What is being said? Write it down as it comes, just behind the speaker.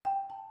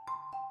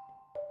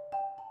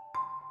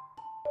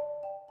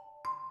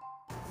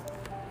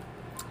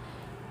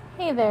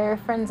Hey there,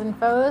 friends and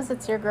foes.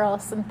 It's your girl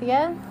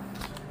Cynthia,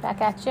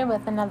 back at you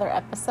with another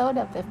episode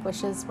of If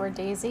Wishes Were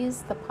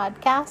Daisies, the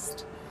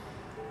podcast.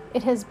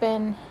 It has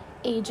been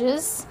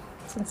ages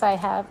since I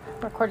have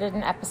recorded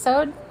an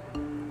episode.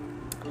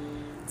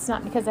 It's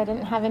not because I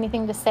didn't have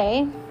anything to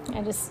say.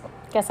 I just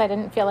guess I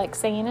didn't feel like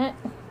saying it.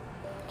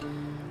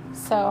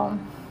 So,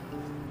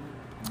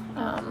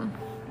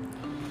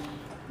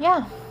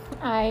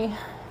 I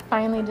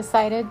finally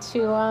decided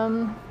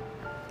to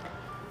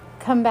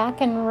come back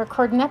and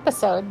record an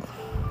episode.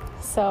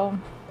 So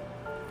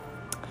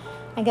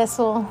I guess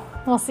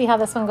we'll see how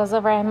this one goes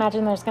over. I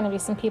imagine there's going to be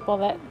some people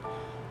that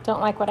don't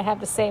like what I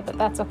have to say, but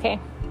that's okay.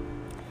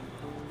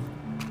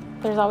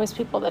 There's always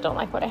people that don't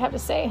like what I have to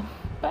say,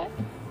 but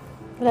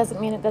it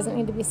doesn't mean it doesn't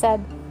need to be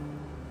said.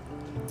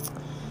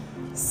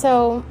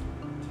 So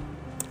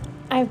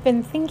I've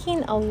been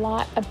thinking a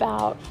lot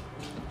about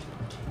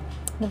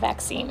the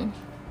vaccine.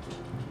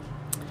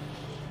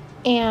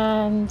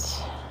 And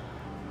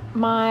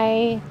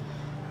I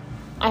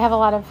have a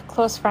lot of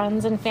close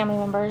friends and family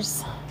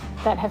members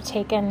that have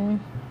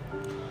taken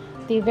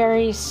the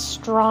very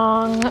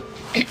strong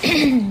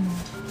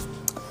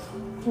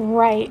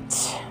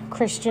right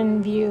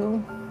Christian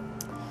view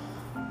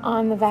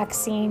on the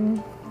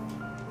vaccine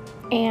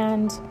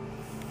and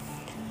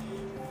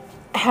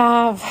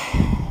have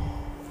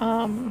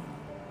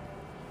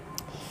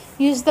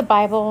used the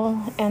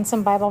Bible and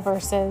some Bible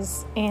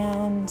verses,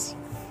 and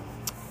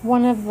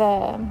one of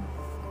the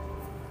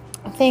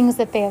things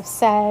that they have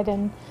said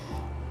and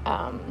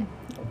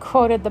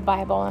quoted the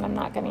Bible, and I'm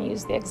not going to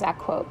use the exact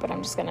quote, but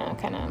I'm just going to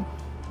kind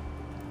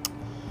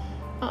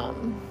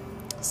of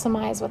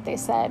surmise what they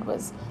said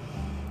was,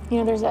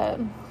 there's a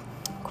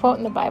quote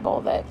in the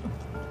Bible that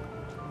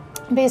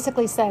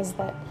basically says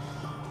that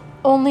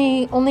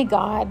only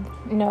God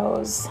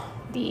knows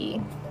the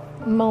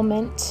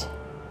moment,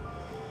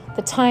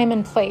 the time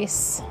and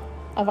place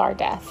of our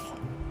death.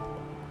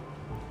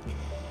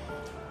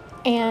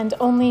 And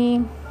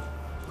only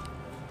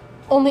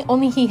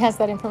He has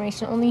that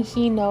information. Only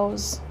He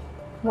knows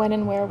when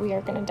and where we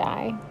are going to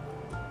die.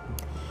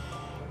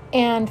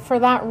 And for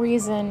that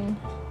reason,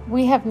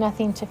 we have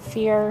nothing to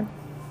fear,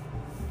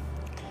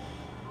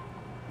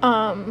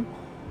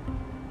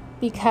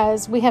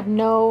 because we have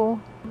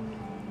no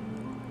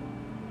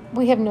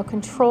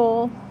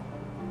control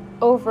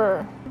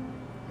over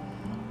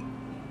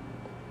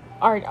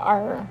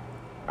our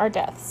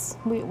deaths.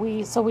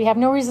 So we have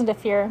no reason to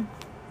fear,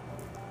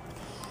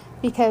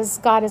 because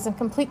God is in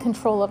complete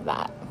control of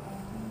that.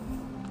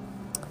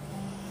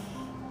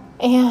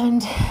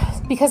 And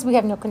because we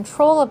have no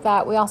control of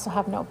that, we also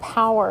have no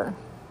power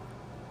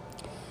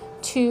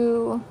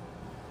to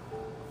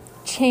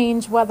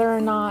change whether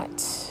or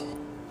not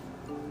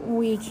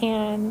we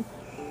can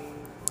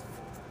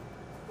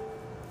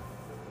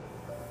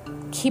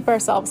keep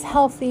ourselves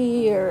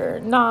healthy or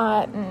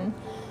not. And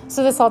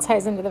so this all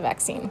ties into the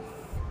vaccine,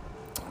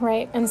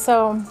 right? And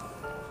so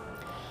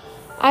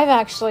I've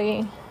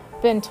actually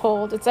been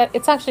told,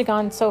 it's actually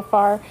gone so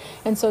far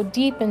and so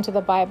deep into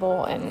the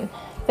Bible, and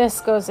this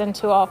goes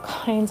into all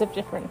kinds of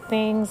different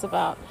things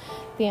about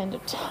the end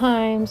of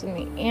times and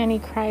the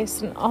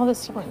Antichrist and all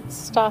this different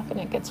stuff, and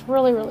it gets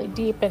really, really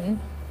deep,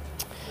 and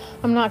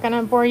I'm not going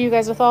to bore you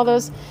guys with all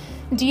those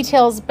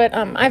details, but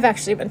I've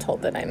actually been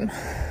told that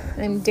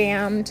I'm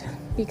damned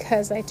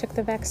because I took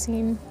the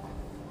vaccine.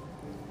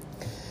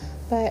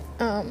 But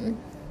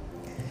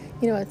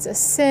it's a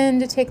sin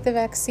to take the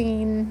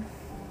vaccine.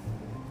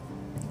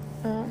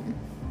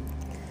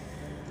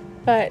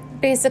 But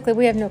basically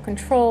we have no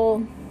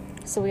control,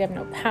 so we have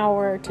no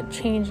power to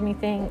change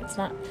anything.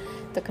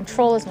 The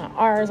control is not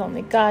ours,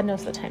 only God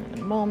knows the time and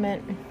the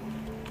moment.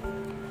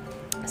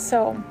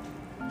 So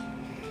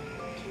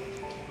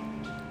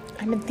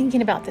I've been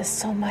thinking about this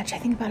so much. I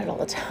think about it all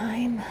the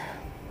time.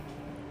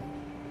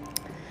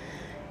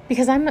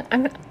 Because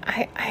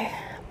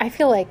I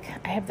feel like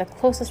I have the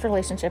closest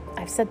relationship.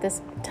 I've said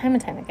this time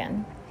and time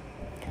again.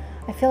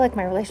 I feel like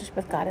my relationship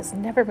with God has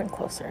never been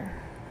closer.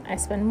 I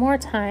spend more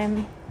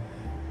time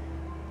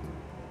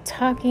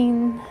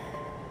talking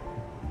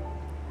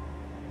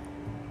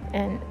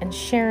and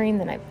sharing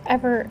than I've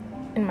ever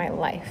in my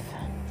life.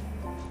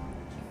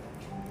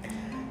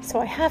 So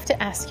I have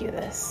to ask you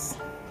this.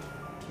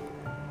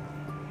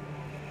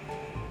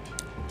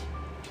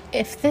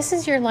 If this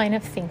is your line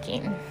of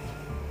thinking,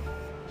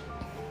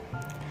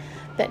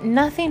 that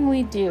nothing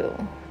we do,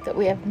 that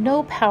we have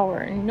no power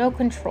and no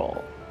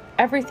control,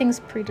 everything's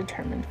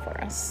predetermined for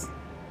us,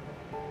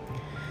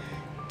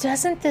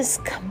 doesn't this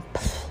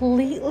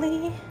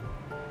completely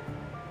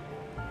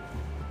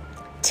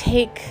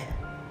take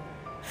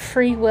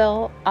free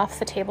will off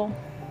the table?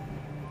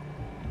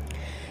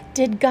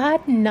 Did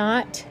God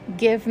not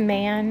give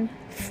man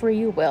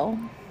free will?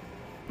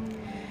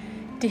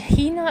 Did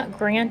He not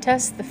grant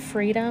us the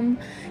freedom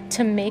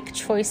to make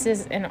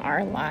choices in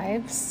our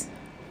lives?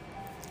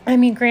 I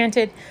mean,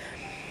 granted,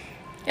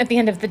 at the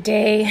end of the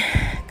day,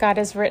 God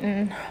has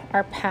written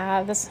our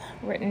paths,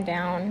 written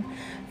down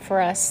for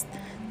us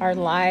our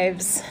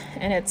lives,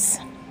 and it's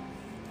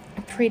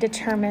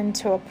predetermined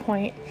to a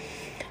point.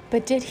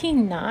 But did he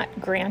not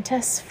grant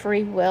us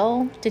free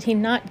will? Did he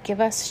not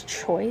give us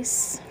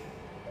choice?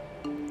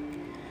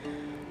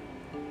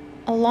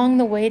 Along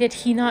the way, did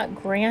he not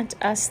grant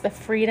us the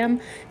freedom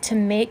to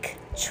make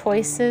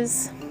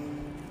choices,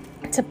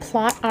 to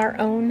plot our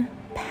own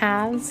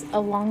paths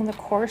along the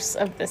course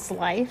of this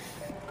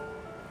life?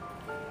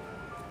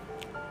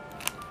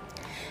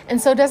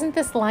 And so doesn't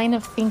this line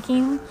of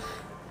thinking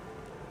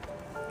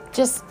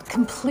just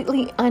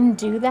completely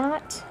undo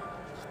that?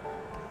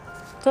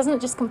 Doesn't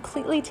it just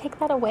completely take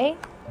that away?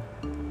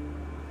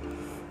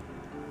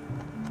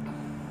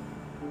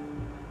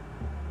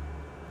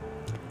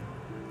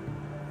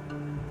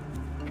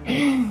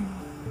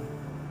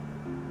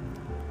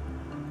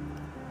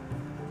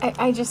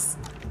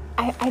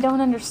 I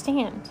don't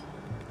understand.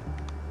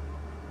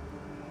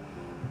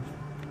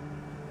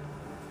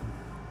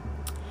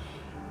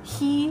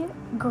 He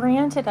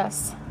granted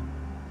us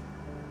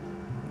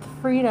the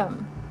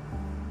freedom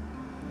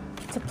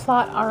to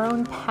plot our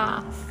own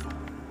path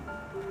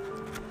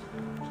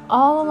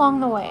all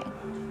along the way,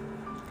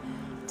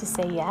 to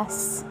say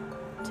yes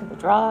to the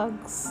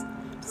drugs,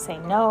 to say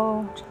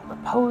no to the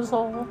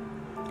proposal,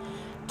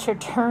 to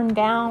turn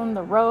down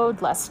the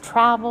road less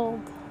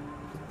traveled.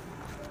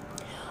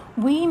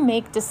 We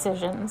make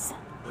decisions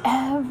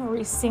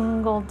every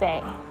single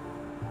day.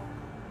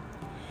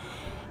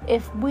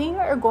 If we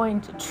are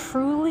going to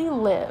truly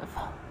live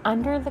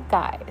under the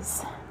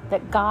guise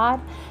that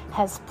God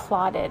has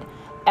plotted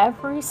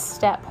every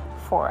step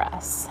for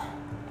us,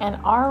 and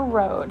our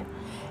road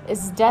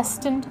is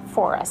destined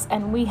for us,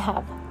 and we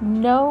have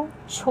no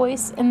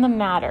choice in the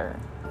matter,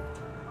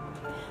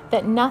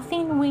 that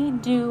nothing we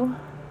do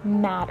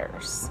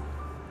matters,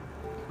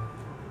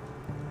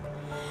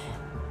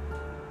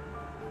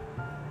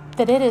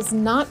 that it is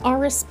not our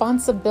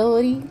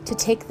responsibility to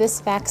take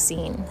this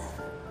vaccine,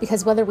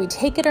 because whether we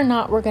take it or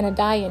not, we're going to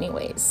die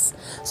anyways.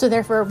 So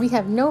therefore, we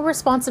have no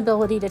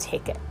responsibility to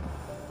take it.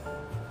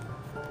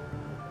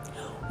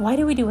 Why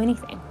do we do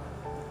anything?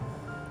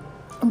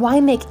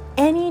 Why make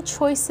any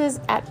choices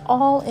at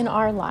all in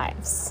our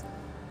lives?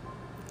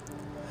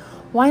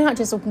 Why not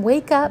just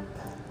wake up,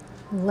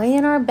 lay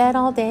in our bed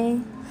all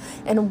day,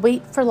 and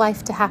wait for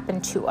life to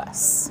happen to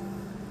us?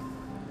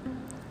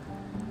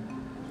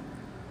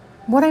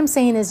 What I'm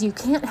saying is you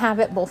can't have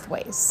it both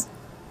ways.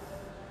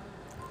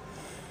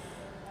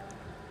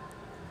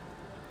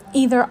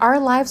 Either our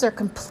lives are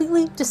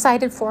completely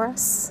decided for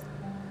us,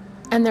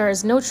 and there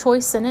is no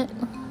choice in it,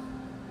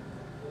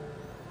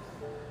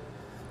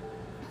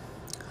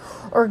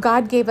 or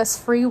God gave us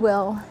free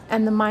will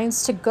and the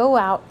minds to go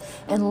out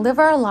and live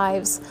our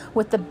lives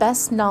with the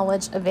best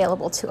knowledge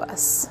available to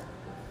us,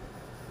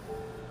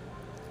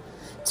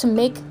 to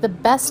make the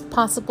best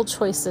possible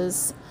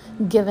choices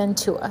given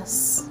to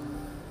us.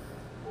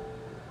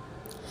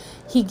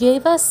 He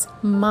gave us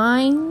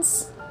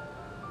minds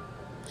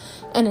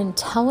and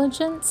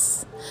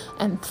intelligence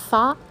and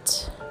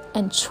thought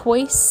and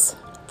choice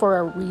for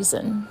a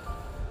reason.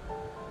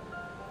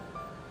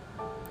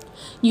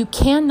 You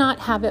cannot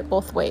have it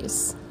both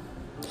ways.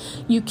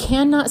 You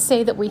cannot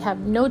say that we have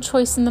no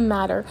choice in the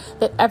matter,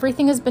 that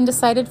everything has been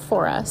decided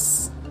for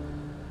us,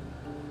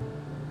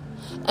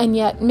 and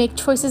yet make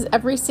choices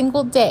every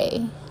single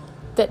day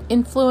that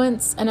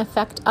influence and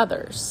affect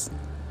others.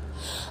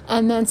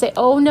 And then say,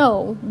 oh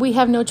no, we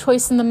have no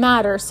choice in the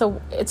matter,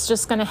 so it's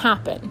just going to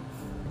happen.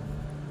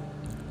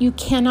 You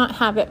cannot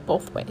have it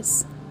both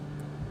ways.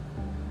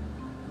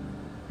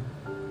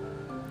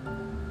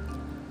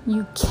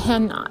 You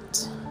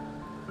cannot.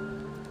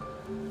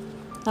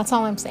 That's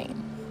all I'm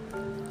saying.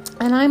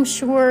 And I'm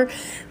sure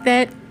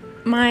that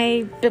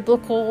my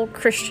biblical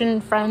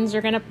Christian friends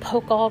are going to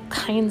poke all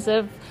kinds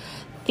of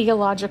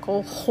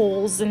theological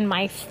holes in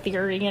my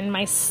theory and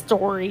my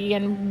story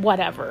and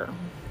whatever.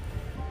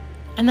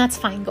 And that's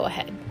fine, go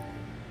ahead.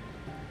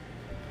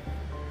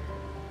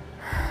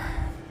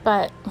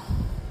 But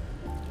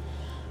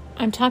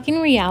I'm talking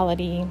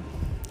reality.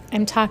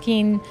 I'm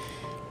talking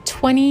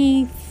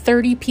 20,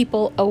 30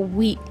 people a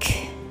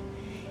week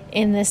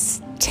in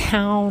this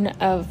town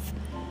of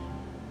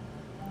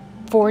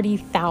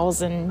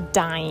 40,000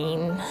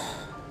 dying.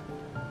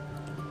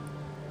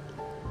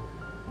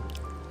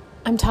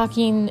 I'm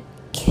talking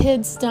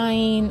kids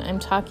dying. I'm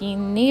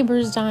talking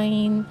neighbors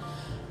dying.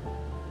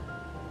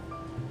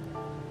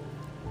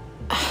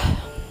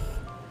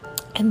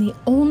 And the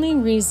only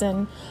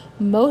reason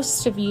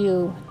most of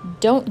you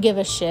don't give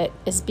a shit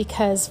is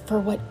because for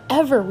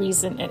whatever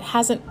reason it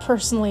hasn't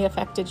personally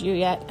affected you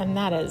yet, and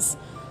that is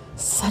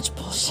such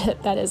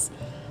bullshit. That is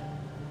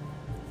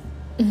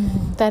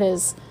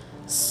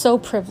so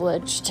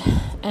privileged,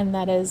 and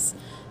that is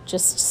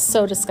just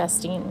so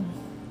disgusting.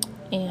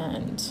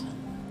 And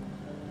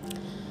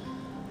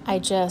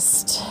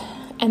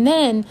and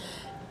then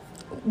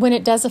when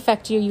it does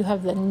affect you, you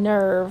have the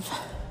nerve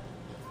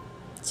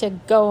to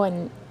go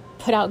and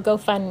put out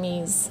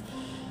GoFundMes.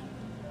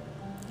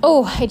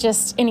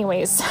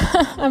 Anyways,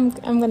 I'm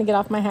going to get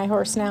off my high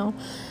horse now.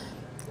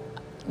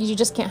 You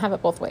just can't have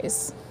it both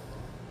ways.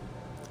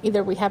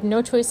 Either we have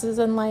no choices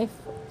in life,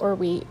 or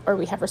we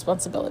have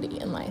responsibility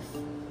in life.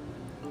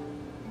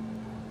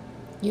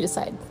 You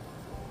decide.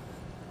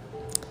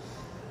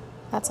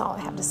 That's all I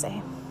have to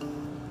say.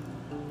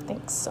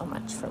 Thanks so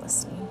much for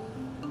listening.